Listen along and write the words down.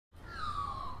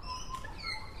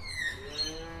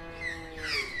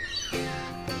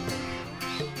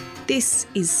This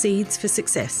is Seeds for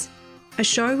Success, a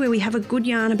show where we have a good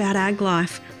yarn about ag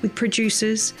life with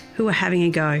producers who are having a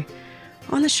go.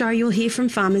 On the show, you'll hear from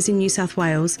farmers in New South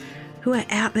Wales who are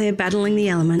out there battling the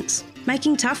elements,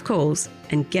 making tough calls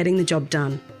and getting the job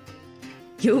done.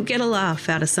 You'll get a laugh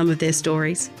out of some of their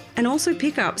stories and also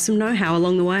pick up some know-how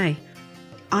along the way.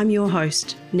 I'm your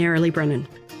host, Nerily Brennan.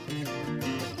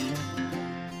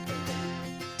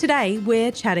 Today,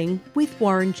 we're chatting with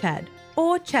Warren Chadd,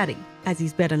 or Chaddy, as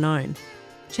he's better known.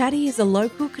 Chaddy is a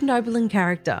local Condobolin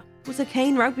character, was a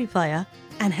keen rugby player,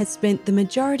 and has spent the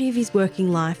majority of his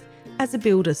working life as a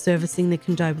builder servicing the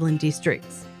Condobolin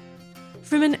districts.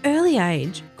 From an early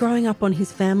age, growing up on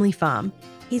his family farm,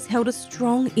 he's held a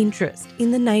strong interest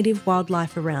in the native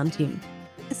wildlife around him,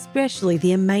 especially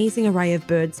the amazing array of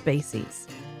bird species.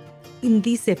 In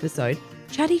this episode,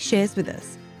 Chaddy shares with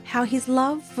us how his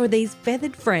love for these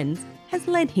feathered friends has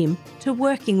led him to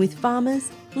working with farmers,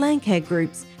 land care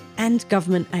groups and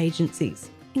government agencies,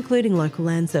 including local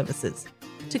land services,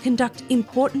 to conduct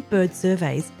important bird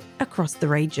surveys across the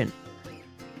region.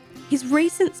 His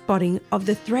recent spotting of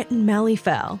the threatened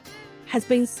malleefowl has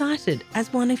been cited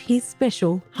as one of his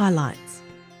special highlights.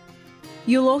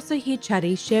 You'll also hear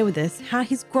Chaddy share with us how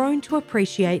he's grown to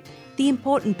appreciate the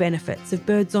important benefits of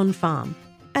birds on farm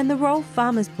and the role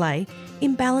farmers play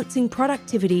in balancing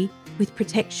productivity with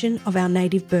protection of our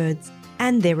native birds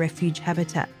and their refuge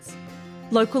habitats.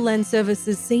 Local Land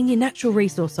Services Senior Natural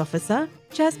Resource Officer,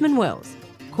 Jasmine Wells,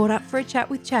 caught up for a chat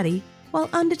with Chaddy while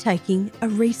undertaking a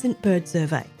recent bird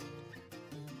survey.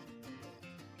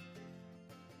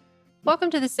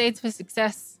 Welcome to the Seeds for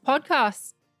Success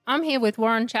podcast. I'm here with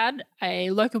Warren Chadd, a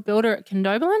local builder at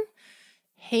Condobolin.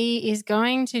 He is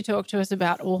going to talk to us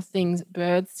about all things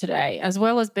birds today. As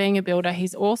well as being a builder,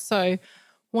 he's also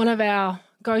one of our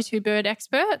go-to bird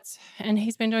experts, and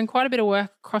he's been doing quite a bit of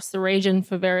work across the region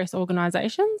for various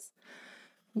organisations.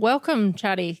 Welcome,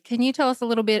 Chaddy. Can you tell us a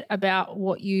little bit about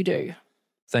what you do?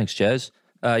 Thanks, Jazz.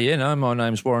 My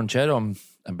name's Warren Chadd.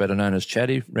 I'm better known as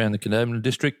Chaddy around the Condobolin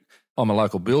district. I'm a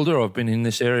local builder. I've been in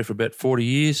this area for about 40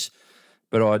 years.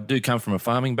 But I do come from a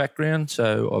farming background,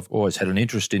 so I've always had an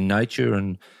interest in nature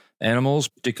and animals,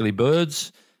 particularly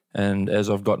birds. And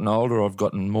as I've gotten older, I've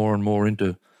gotten more and more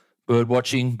into bird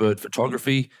watching, bird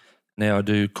photography. Now I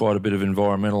do quite a bit of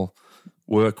environmental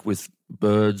work with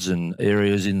birds and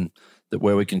areas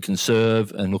where we can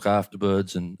conserve and look after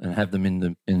birds and have them in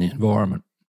the environment.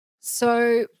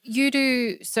 So you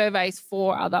do surveys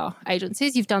for other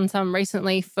agencies. You've done some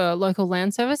recently for Local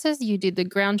Land Services. You did the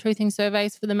ground truthing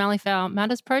surveys for the Malleefowl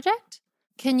Matters project.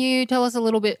 Can you tell us a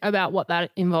little bit about what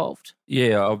that involved?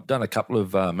 Yeah, I've done a couple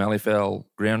of Malleefowl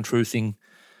ground truthing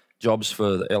jobs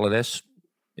for the LNS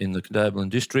in the Condobolin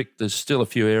district. There's still a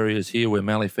few areas here where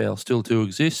Malleefowl still do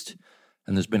exist,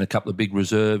 and there's been a couple of big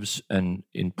reserves and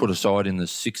put aside in the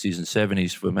 60s and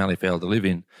 70s for Malleefowl to live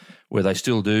in, where they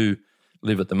still do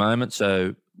live at the moment.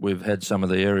 So we've had some of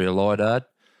the area LIDAR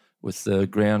with the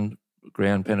ground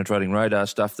penetrating radar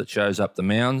stuff that shows up the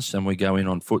mounds, and we go in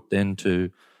on foot then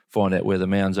to find out where the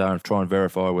mounds are and try and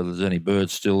verify whether there's any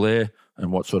birds still there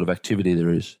and what sort of activity there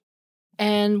is.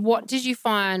 And what did you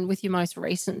find with your most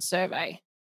recent survey?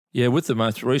 Yeah, with the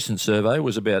most recent survey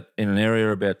was about in an area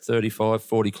about 35,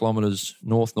 40 kilometres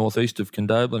northeast of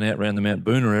Condobolin, out around the Mount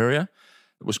Boona area.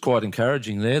 It was quite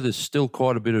encouraging there. There's still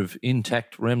quite a bit of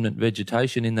intact remnant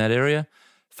vegetation in that area.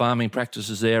 Farming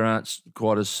practices there aren't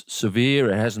quite as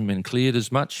severe. It hasn't been cleared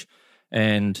as much.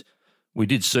 And we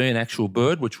did see an actual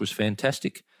bird, which was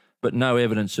fantastic, but no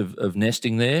evidence of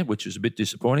nesting there, which is a bit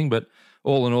disappointing. But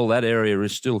all in all, that area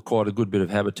is still quite a good bit of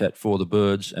habitat for the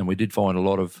birds, and we did find a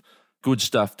lot of good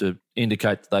stuff to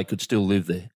indicate that they could still live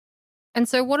there. And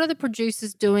so what are the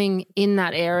producers doing in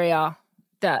that area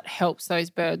that helps those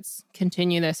birds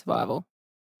continue their survival?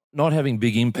 Not having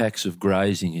big impacts of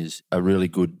grazing is a really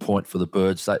good point for the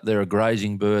birds. They're a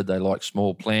grazing bird. They like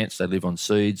small plants. They live on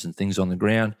seeds and things on the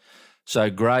ground.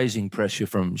 So grazing pressure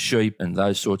from sheep and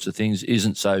those sorts of things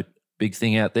isn't so big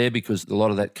thing out there because a lot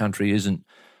of that country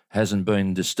hasn't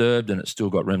been disturbed and it's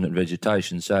still got remnant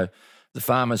vegetation. So the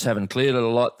farmers haven't cleared it a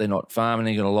lot. They're not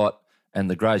farming it a lot, and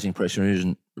the grazing pressure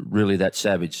isn't really that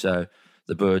savage. So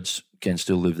the birds can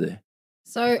still live there.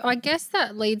 So I guess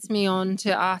that leads me on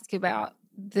to ask about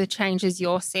the changes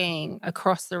you're seeing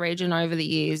across the region over the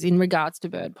years in regards to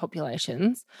bird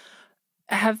populations.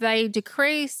 Have they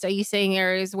decreased? Are you seeing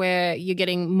areas where you're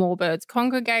getting more birds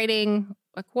congregating?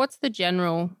 Like, what's the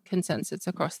general consensus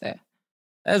across there?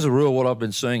 As a rule, what I've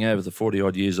been seeing over the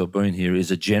 40-odd years I've been here is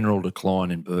a general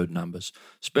decline in bird numbers,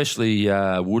 especially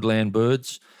woodland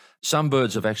birds. Some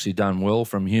birds have actually done well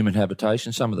from human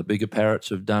habitation. Some of the bigger parrots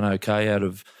have done okay out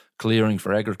of clearing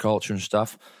for agriculture and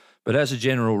stuff. But as a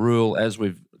general rule, as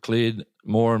we've cleared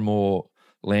more and more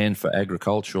land for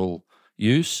agricultural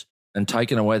use and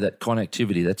taken away that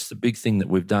connectivity, that's the big thing that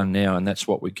we've done now, and that's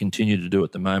what we continue to do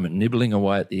at the moment, nibbling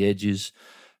away at the edges,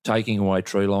 taking away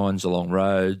tree lines along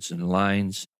roads and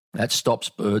lanes. That stops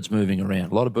birds moving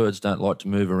around. A lot of birds don't like to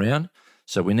move around.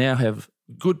 So we now have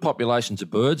good populations of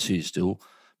birds here still,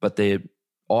 but they're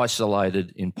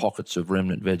isolated in pockets of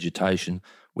remnant vegetation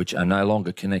which are no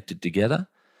longer connected together,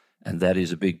 and that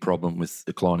is a big problem with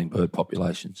declining bird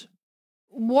populations.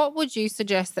 What would you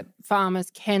suggest that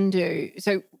farmers can do?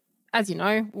 So, as you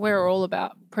know, we're all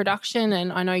about production,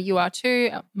 and I know you are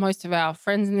too. Most of our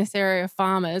friends in this area are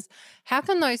farmers. How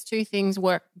can those two things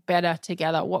work better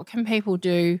together? What can people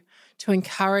do to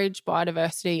encourage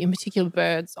biodiversity, in particular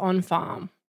birds, on farm?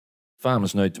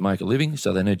 Farmers need to make a living,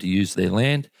 so they need to use their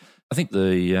land. I think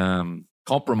the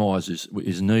compromise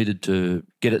is needed to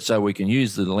get it so we can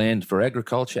use the land for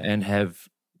agriculture and have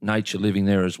nature living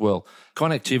there as well.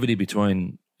 Connectivity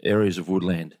between areas of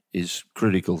woodland is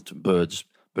critical to birds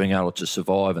being able to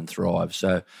survive and thrive.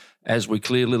 So as we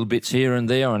clear little bits here and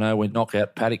there, I know we knock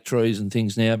out paddock trees and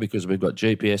things now because we've got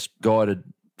GPS-guided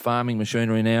farming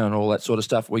machinery now and all that sort of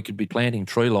stuff. We could be planting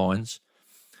tree lines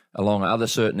along other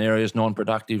certain areas,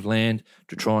 non-productive land,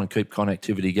 to try and keep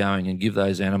connectivity going and give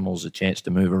those animals a chance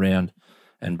to move around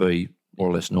and be more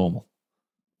or less normal.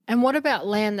 And what about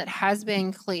land that has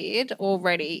been cleared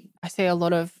already? I see a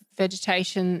lot of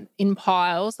vegetation in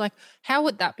piles. Like, how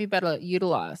would that be better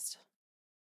utilised?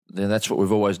 Then that's what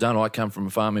we've always done. I come from a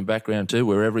farming background too,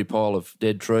 where every pile of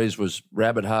dead trees was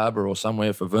rabbit harbour or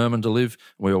somewhere for vermin to live.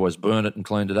 We always burn it and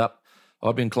cleaned it up.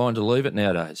 I'd be inclined to leave it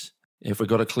nowadays. If we've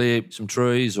got to clear some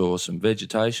trees or some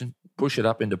vegetation, push it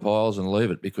up into piles and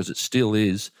leave it, because it still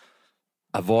is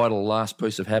a vital last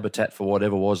piece of habitat for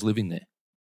whatever was living there.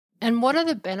 And what are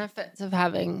the benefits of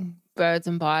having birds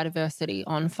and biodiversity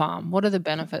on farm? What are the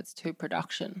benefits to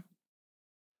production?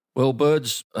 Well,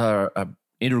 birds are an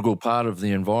integral part of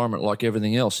the environment like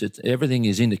everything else. Everything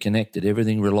is interconnected.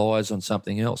 Everything relies on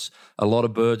something else. A lot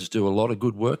of birds do a lot of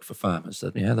good work for farmers.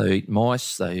 They eat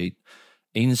mice, they eat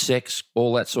insects,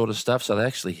 all that sort of stuff. So they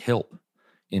actually help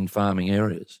in farming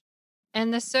areas.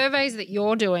 And the surveys that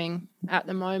you're doing at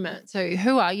the moment, so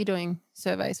who are you doing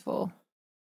surveys for?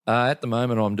 At the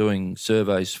moment, I'm doing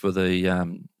surveys for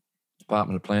the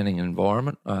Department of Planning and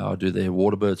Environment. I do their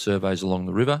waterbird surveys along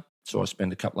the river. So I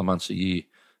spend a couple of months a year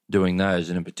doing those.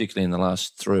 And in particularly in the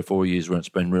last 3 or 4 years when it's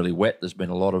been really wet, there's been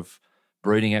a lot of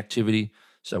breeding activity.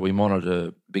 So we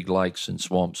monitor big lakes and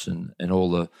swamps and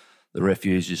all the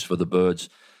refuges for the birds,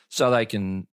 so they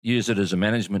can use it as a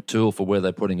management tool for where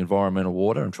they're putting environmental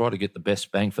water and try to get the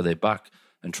best bang for their buck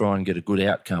and try and get a good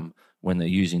outcome when they're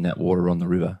using that water on the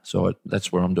river. So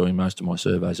that's where I'm doing most of my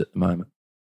surveys at the moment.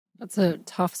 That's a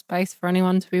tough space for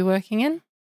anyone to be working in.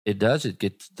 It does.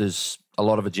 There's a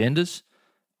lot of agendas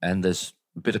and there's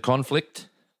a bit of conflict,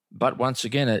 but once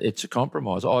again, it's a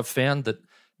compromise. I've found that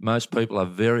most people are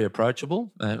very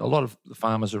approachable, and a lot of the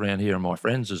farmers around here are my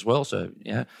friends as well. So,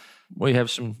 we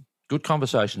have some good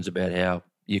conversations about how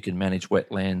you can manage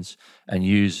wetlands and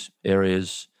use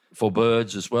areas for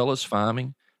birds as well as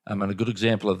farming. And a good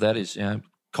example of that is,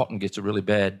 cotton gets a really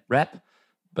bad rap,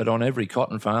 but on every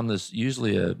cotton farm there's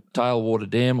usually a tailwater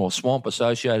dam or swamp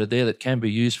associated there that can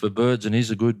be used for birds and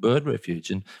is a good bird refuge.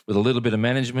 And with a little bit of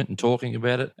management and talking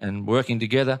about it and working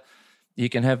together, you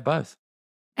can have both.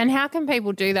 And how can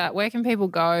people do that? Where can people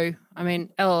go? I mean,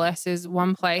 LLS is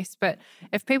one place, but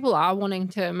if people are wanting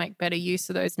to make better use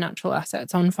of those natural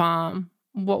assets on farm,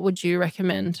 what would you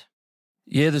recommend?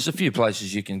 Yeah, there's a few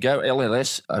places you can go.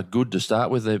 LLS are good to start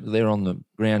with. They're on the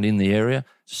ground in the area.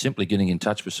 Simply getting in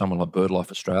touch with someone like BirdLife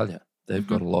Australia. They've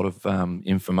got a lot of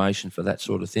information for that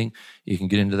sort of thing. You can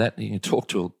get into that. You can talk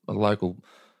to a local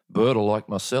birder like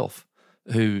myself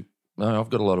who... No, I've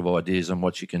got a lot of ideas on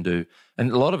what you can do.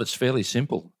 And a lot of it's fairly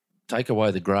simple. Take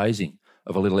away the grazing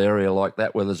of a little area like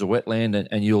that where there's a wetland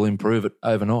and you'll improve it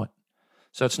overnight.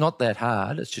 So it's not that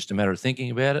hard. It's just a matter of thinking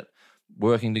about it,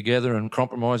 working together and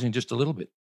compromising just a little bit.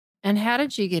 And how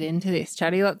did you get into this,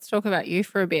 Chatty? Let's talk about you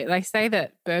for a bit. They say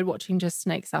that bird watching just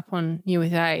sneaks up on you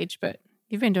with age, but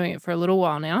you've been doing it for a little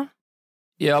while now.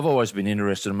 Yeah, I've always been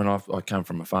interested. I mean, I come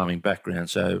from a farming background,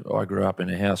 so I grew up in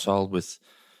a household with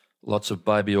lots of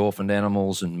baby orphaned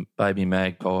animals and baby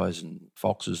magpies and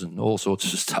foxes and all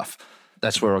sorts of stuff.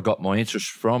 That's where I got my interest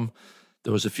from.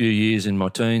 There was a few years in my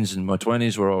teens and my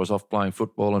 20s where I was off playing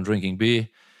football and drinking beer,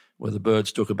 where the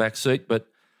birds took a back seat, but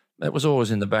that was always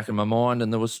in the back of my mind,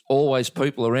 and there was always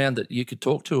people around that you could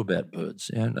talk to about birds,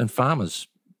 and farmers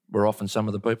were often some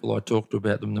of the people I talked to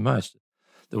about them the most.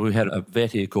 We had a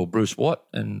vet here called Bruce Watt,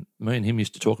 and me and him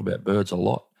used to talk about birds a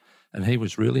lot. and he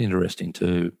was really interesting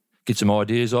to get some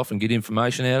ideas off and get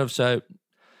information out of. So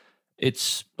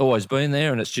it's always been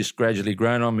there, and it's just gradually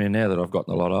grown on me. And now that I've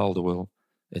gotten a lot older, well,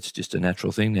 it's just a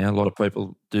natural thing now. A lot of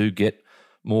people do get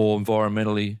more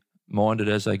environmentally minded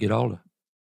as they get older.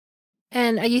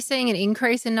 And are you seeing an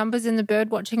increase in numbers in the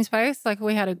bird watching space? Like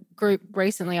we had a group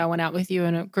recently, I went out with you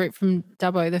and a group from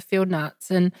Dubbo, the Field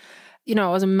Nuts, and, you know,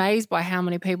 I was amazed by how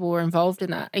many people were involved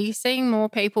in that. Are you seeing more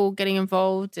people getting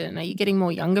involved, and are you getting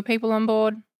more younger people on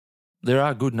board? There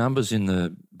are good numbers in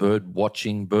the bird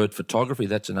watching, bird photography.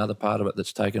 That's another part of it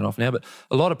that's taken off now. But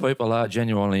a lot of people are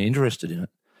genuinely interested in it.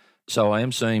 So I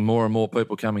am seeing more and more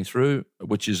people coming through,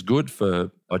 which is good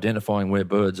for identifying where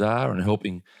birds are and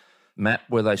helping map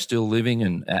where they're still living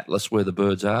and atlas where the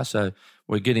birds are. So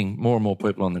we're getting more and more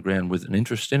people on the ground with an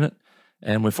interest in it,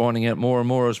 and we're finding out more and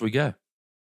more as we go.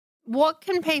 What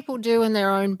can people do in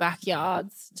their own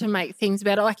backyards to make things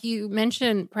better? Like you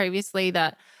mentioned previously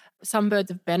that some birds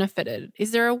have benefited.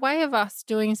 Is there a way of us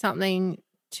doing something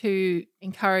to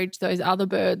encourage those other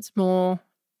birds more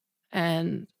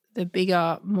and the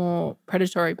bigger, more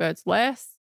predatory birds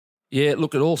less? Yeah,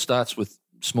 look, it all starts with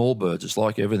small birds. It's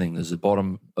like everything. There's the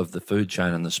bottom of the food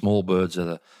chain, and the small birds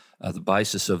are the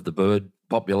basis of the bird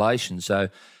population. So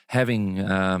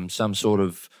having some sort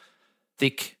of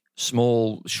thick,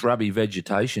 small, shrubby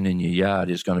vegetation in your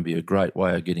yard is going to be a great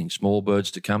way of getting small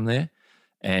birds to come there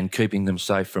and keeping them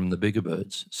safe from the bigger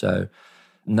birds. So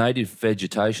native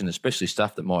vegetation, especially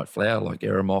stuff that might flower like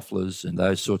aeromophilus and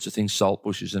those sorts of things,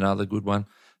 saltbush is another good one.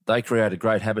 They create a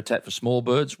great habitat for small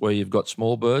birds. Where you've got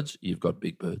small birds, you've got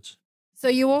big birds. So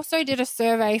you also did a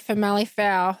survey for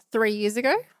Malleefowl 3 years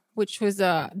ago, which was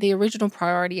the original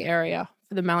priority area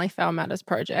for the Malleefowl Matters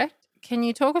project. Can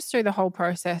you talk us through the whole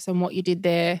process and what you did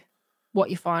there, what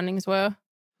your findings were?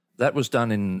 That was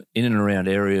done in and around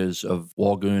areas of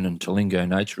Walgoon and Talingo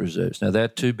nature reserves. Now, they're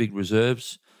two big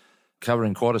reserves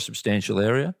covering quite a substantial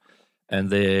area, and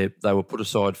they were put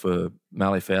aside for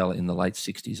malleefowl in the late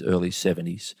 60s, early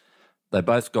 70s. They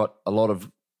both got a lot of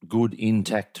good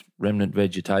intact remnant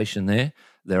vegetation there.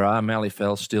 There are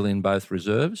malleefowl still in both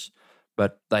reserves,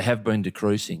 but they have been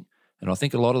decreasing. And I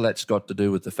think a lot of that's got to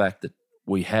do with the fact that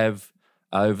we have,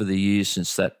 over the years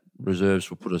since that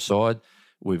reserves were put aside,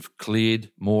 we've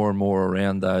cleared more and more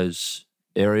around those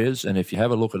areas. And if you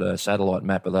have a look at a satellite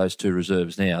map of those two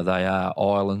reserves now, they are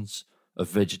islands of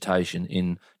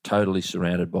vegetation totally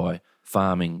surrounded by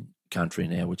farming country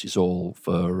now, which is all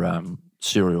for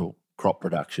cereal crop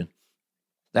production.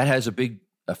 That has a big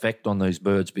effect on these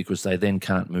birds because they then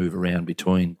can't move around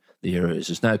between the areas.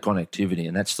 There's no connectivity,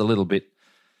 and that's the little bit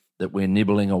that we're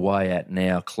nibbling away at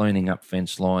now, cleaning up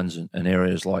fence lines and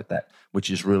areas like that, which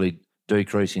is really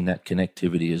decreasing that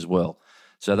connectivity as well.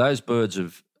 So those birds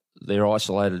they're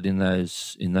isolated in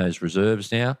those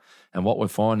reserves now, and what we're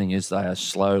finding is they are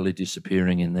slowly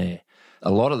disappearing in there. A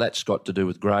lot of that's got to do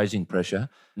with grazing pressure,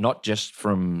 not just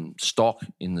from stock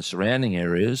in the surrounding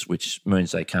areas, which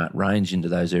means they can't range into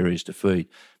those areas to feed,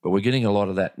 but we're getting a lot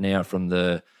of that now from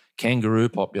the kangaroo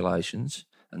populations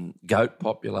and goat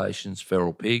populations,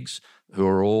 feral pigs, who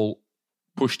are all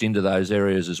pushed into those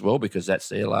areas as well because that's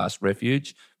their last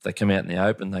refuge. If they come out in the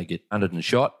open, they get hunted and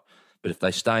shot. But if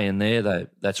they stay in there,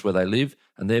 that's where they live,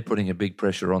 and they're putting a big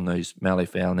pressure on these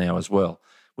malleefowl now as well,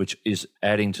 which is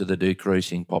adding to the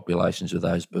decreasing populations of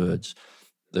those birds.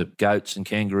 The goats and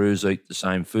kangaroos eat the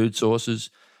same food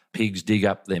sources. Pigs dig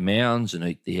up their mounds and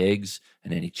eat the eggs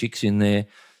and any chicks in there.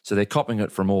 So they're copping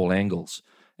it from all angles.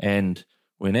 And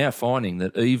we're now finding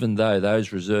that even though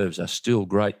those reserves are still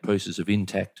great pieces of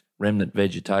intact remnant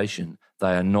vegetation,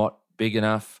 they are not big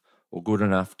enough or good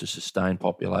enough to sustain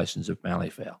populations of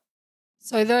malleefowl.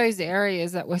 So those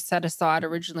areas that were set aside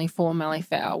originally for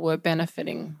malleefowl were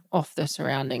benefiting off the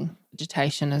surrounding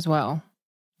vegetation as well?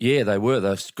 Yeah, they were,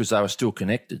 because they were still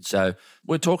connected. So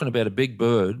we're talking about a big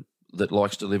bird that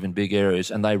likes to live in big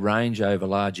areas, and they range over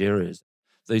large areas.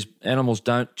 These animals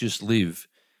don't just live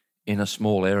in a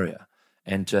small area.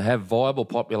 And to have viable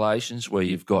populations where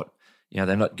you've got,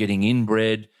 they're not getting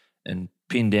inbred and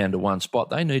pinned down to one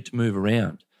spot, they need to move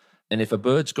around. And if a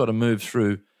bird's got to move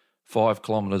through 5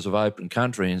 kilometres of open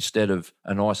country instead of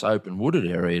a nice open wooded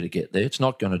area to get there, it's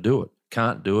not going to do it.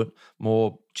 Can't do it.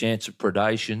 More chance of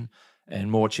predation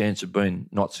and more chance of being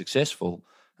not successful.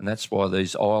 And that's why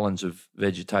these islands of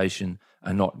vegetation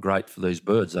are not great for these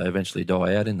birds. They eventually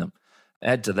die out in them.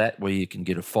 Add to that where you can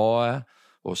get a fire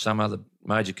or some other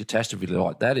major catastrophe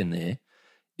like that in there.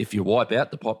 If you wipe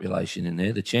out the population in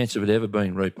there, the chance of it ever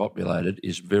being repopulated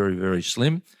is very, very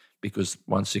slim because,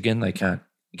 once again, they can't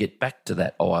get back to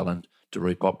that island to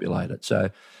repopulate it. So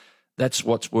that's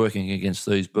what's working against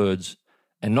these birds,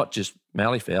 and not just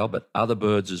malleefowl, but other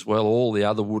birds as well. All the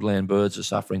other woodland birds are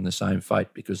suffering the same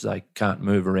fate because they can't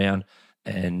move around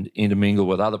and intermingle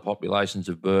with other populations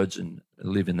of birds and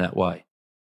live in that way.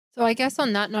 So I guess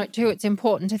on that note too, it's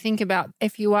important to think about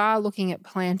if you are looking at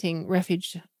planting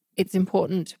refuge, it's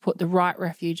important to put the right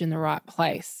refuge in the right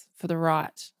place for the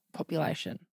right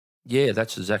population. Yeah,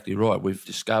 that's exactly right. We've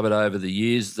discovered over the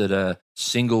years that a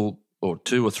single or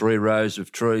 2 or 3 rows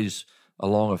of trees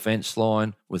along a fence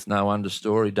line with no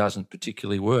understory doesn't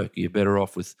particularly work. You're better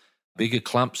off with bigger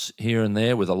clumps here and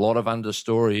there with a lot of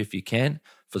understory if you can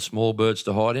for small birds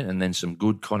to hide in, and then some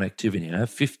good connectivity,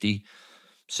 50,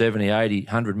 70, 80,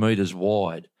 100 metres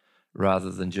wide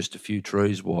rather than just a few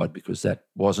trees wide, because that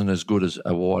wasn't as good as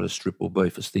a wider strip will be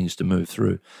for things to move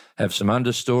through. Have some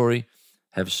understory,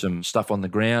 have some stuff on the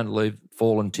ground, leave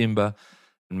fallen timber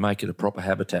and make it a proper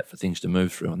habitat for things to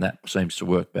move through, and that seems to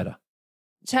work better.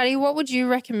 Chatty, what would you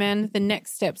recommend the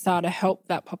next steps are to help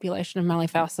that population of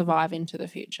malleefowl survive into the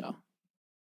future?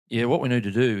 Yeah, what we need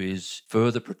to do is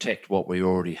further protect what we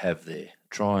already have there.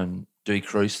 Try and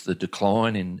decrease the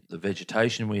decline in the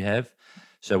vegetation we have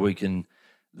so we can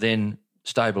then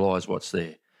stabilise what's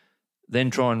there.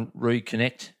 Then try and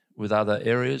reconnect with other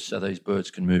areas so these birds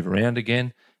can move around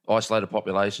again. Isolated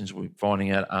populations we're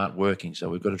finding out aren't working, so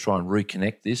we've got to try and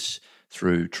reconnect this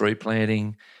through tree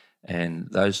planting and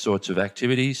those sorts of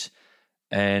activities,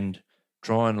 and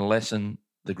try and lessen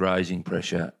the grazing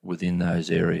pressure within those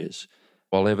areas.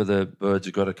 While ever the birds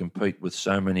have got to compete with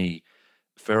so many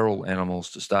feral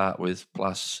animals to start with,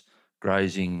 plus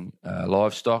grazing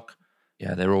livestock,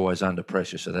 they're always under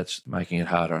pressure, so that's making it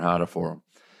harder and harder for them.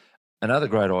 Another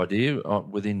great idea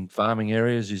within farming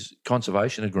areas is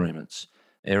conservation agreements.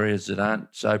 Areas that aren't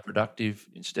so productive,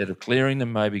 instead of clearing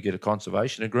them, maybe get a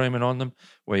conservation agreement on them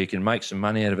where you can make some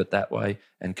money out of it that way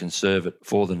and conserve it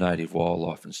for the native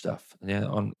wildlife and stuff.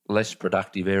 On less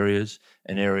productive areas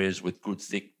and areas with good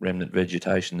thick remnant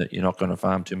vegetation that you're not going to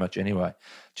farm too much anyway.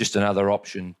 Just another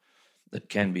option that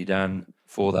can be done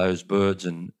for those birds,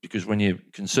 and because when you're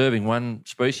conserving one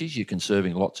species, you're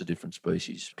conserving lots of different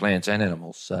species, plants and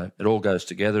animals. So it all goes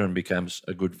together and becomes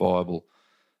a good viable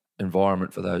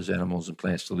environment for those animals and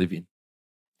plants to live in.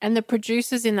 And the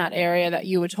producers in that area that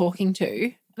you were talking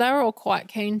to, they were all quite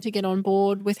keen to get on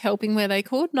board with helping where they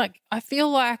could. I feel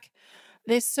like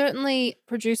there's certainly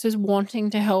producers wanting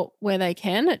to help where they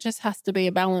can. It just has to be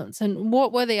a balance. And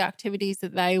what were the activities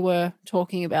that they were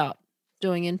talking about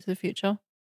doing into the future?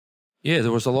 Yeah,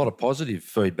 there was a lot of positive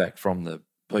feedback from the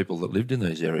people that lived in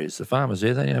these areas. The farmers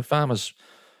there, farmers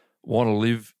want to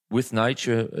live with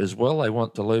nature as well. They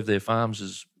want to leave their farms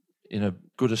as in a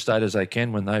good a state as they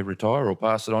can when they retire or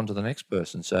pass it on to the next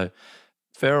person. So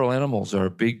feral animals are a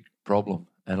big problem,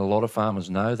 and a lot of farmers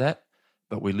know that,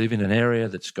 but we live in an area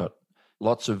that's got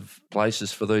lots of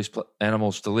places for these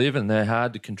animals to live, and they're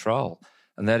hard to control.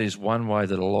 And that is one way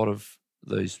that a lot of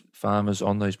these farmers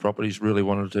on these properties really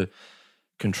wanted to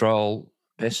control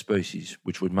pest species,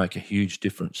 which would make a huge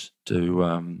difference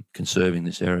to conserving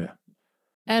this area.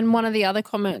 And one of the other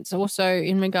comments also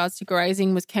in regards to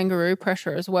grazing was kangaroo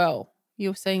pressure as well.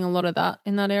 You're seeing a lot of that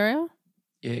in that area?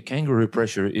 Yeah, kangaroo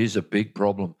pressure is a big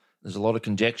problem. There's a lot of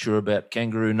conjecture about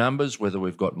kangaroo numbers, whether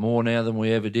we've got more now than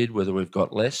we ever did, whether we've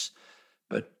got less.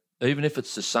 But even if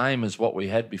it's the same as what we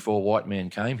had before white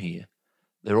man came here,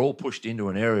 they're all pushed into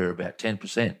an area about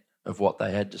 10% of what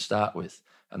they had to start with.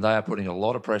 And they are putting a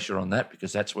lot of pressure on that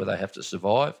because that's where they have to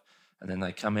survive. And then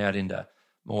they come out into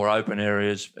more open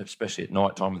areas, especially at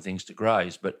night time and things to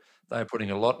graze. But they're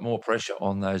putting a lot more pressure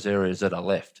on those areas that are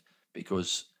left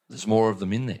because there's more of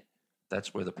them in there.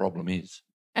 That's where the problem is.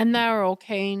 And they're all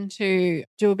keen to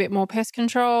do a bit more pest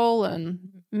control and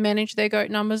manage their goat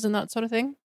numbers and that sort of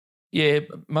thing? Yeah,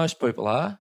 most people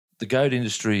are. The goat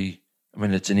industry,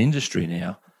 it's an industry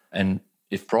now. And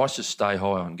if prices stay high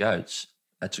on goats,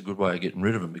 that's a good way of getting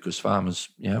rid of them because farmers,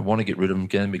 want to get rid of them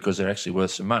again because they're actually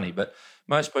worth some money. But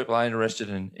most people are interested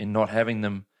in not having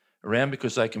them around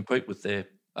because they compete with their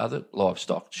other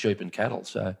livestock, sheep and cattle.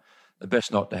 So the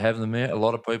best not to have them there. A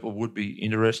lot of people would be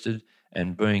interested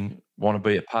and want to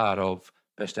be a part of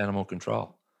pest animal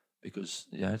control because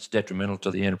it's detrimental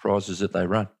to the enterprises that they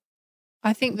run.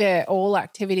 I think they're all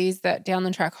activities that down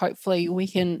the track, hopefully we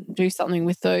can do something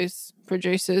with those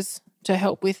producers to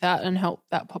help with that and help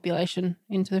that population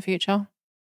into the future.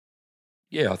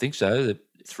 Yeah, I think so. That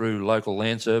through local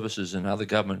land services and other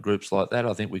government groups like that,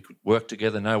 I think we could work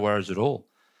together, no worries at all,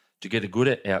 to get a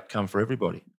good outcome for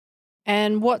everybody.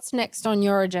 And what's next on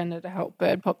your agenda to help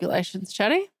bird populations,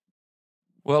 Chatty?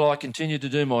 Well, I continue to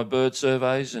do my bird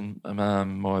surveys and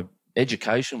my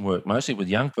education work, mostly with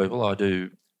young people. I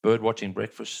do bird watching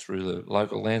breakfasts through the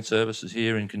local land services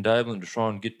here in Condobolin to try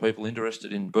and get people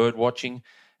interested in bird watching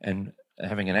and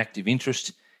having an active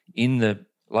interest in the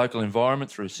local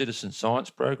environment through citizen science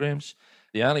programs.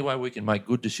 The only way we can make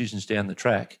good decisions down the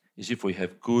track is if we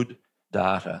have good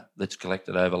data that's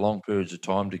collected over long periods of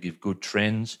time to give good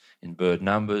trends in bird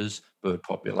numbers, bird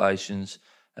populations,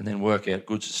 and then work out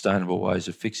good sustainable ways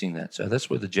of fixing that. So that's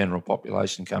where the general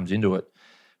population comes into it.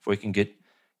 If we can get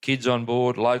kids on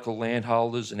board, local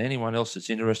landholders and anyone else that's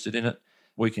interested in it,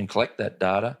 we can collect that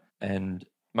data and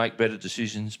make better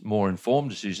decisions, more informed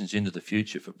decisions into the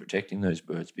future for protecting those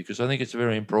birds, because I think it's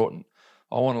very important.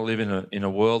 I want to live in a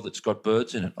world that's got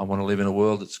birds in it. I want to live in a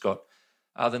world that's got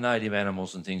other native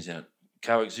animals and things in it,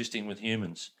 coexisting with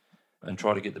humans, and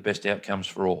try to get the best outcomes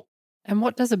for all. And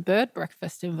what does a bird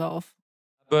breakfast involve?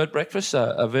 Bird breakfasts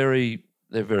are very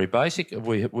basic.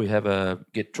 We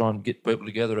try and get people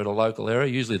together at a local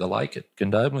area, usually the lake at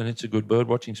Condobolin. It's a good bird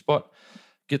watching spot.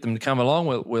 Get them to come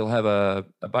along. We'll have a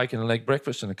bacon and egg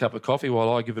breakfast and a cup of coffee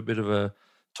while I give a bit of a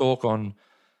talk on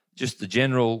just the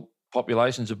general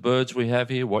populations of birds we have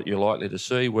here, what you're likely to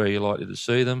see, where you're likely to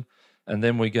see them. And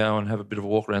then we go and have a bit of a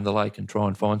walk around the lake and try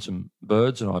and find some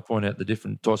birds. And I point out the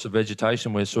different types of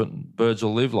vegetation where certain birds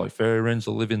will live, like fairy wrens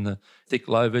will live in the thick,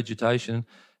 low vegetation,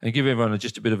 and give everyone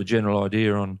just a bit of a general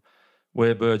idea on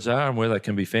where birds are and where they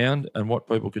can be found and what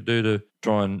people could do to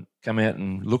try and come out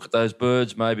and look at those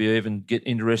birds, maybe even get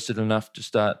interested enough to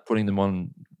start putting them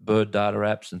on bird data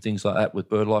apps and things like that with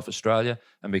BirdLife Australia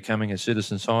and becoming a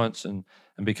citizen science and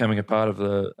becoming a part of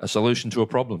a solution to a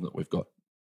problem that we've got.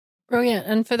 Brilliant.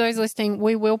 And for those listening,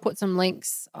 we will put some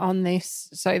links on this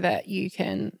so that you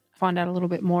can find out a little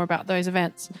bit more about those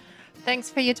events. Thanks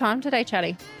for your time today,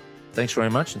 Chatty. Thanks very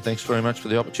much, and thanks very much for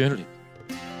the opportunity.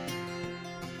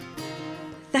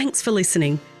 Thanks for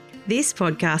listening. This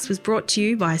podcast was brought to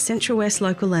you by Central West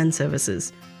Local Land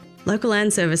Services. Local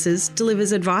Land Services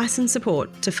delivers advice and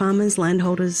support to farmers,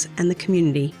 landholders and the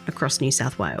community across New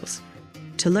South Wales.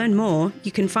 To learn more,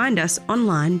 you can find us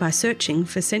online by searching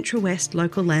for Central West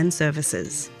Local Land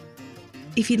Services.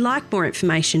 If you'd like more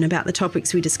information about the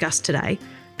topics we discussed today,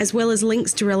 as well as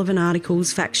links to relevant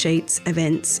articles, fact sheets,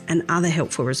 events and other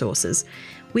helpful resources,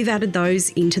 we've added those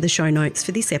into the show notes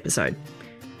for this episode.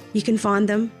 You can find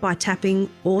them by tapping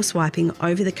or swiping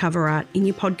over the cover art in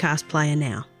your podcast player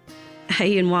now.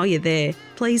 Hey, and while you're there,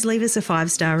 please leave us a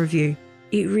 5-star review.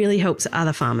 It really helps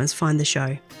other farmers find the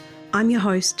show. I'm your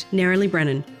host, Nerily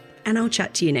Brennan, and I'll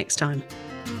chat to you next time.